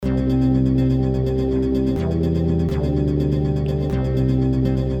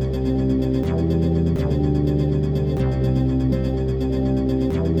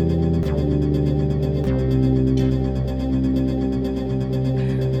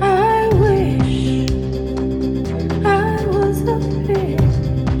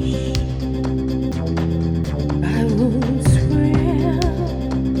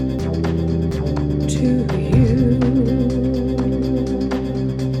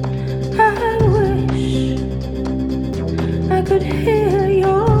could hear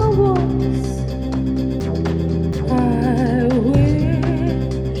your voice. I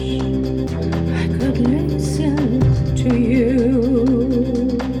wish I could listen to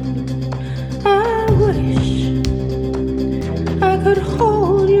you. I wish I could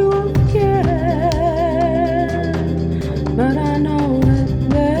hold you again, but I know that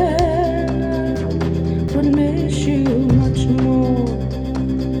then I would miss you much more,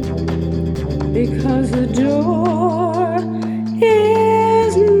 because the door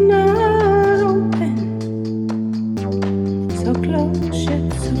is not open. So close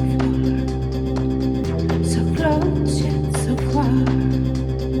yet so far, so close yet so far.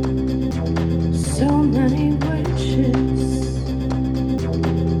 So many wishes,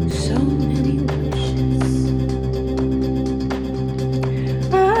 so many wishes.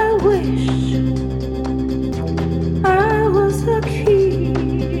 I wish I was the key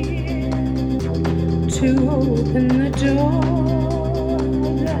to open the door.